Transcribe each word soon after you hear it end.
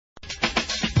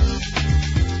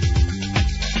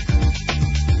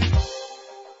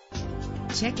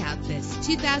Check out this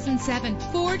 2007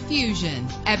 Ford Fusion.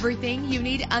 Everything you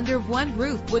need under one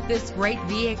roof with this great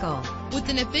vehicle. With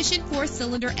an efficient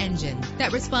 4-cylinder engine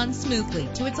that responds smoothly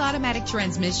to its automatic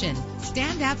transmission.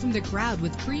 Stand out from the crowd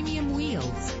with premium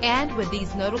wheels. And with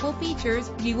these notable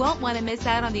features, you won't want to miss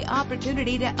out on the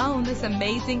opportunity to own this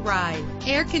amazing ride.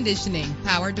 Air conditioning,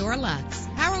 power door locks,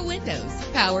 power windows,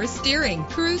 power steering,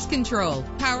 cruise control,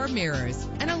 power mirrors,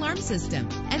 an alarm system,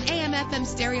 an AM/FM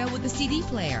stereo with a CD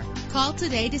player. Call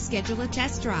today to schedule a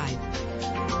test drive.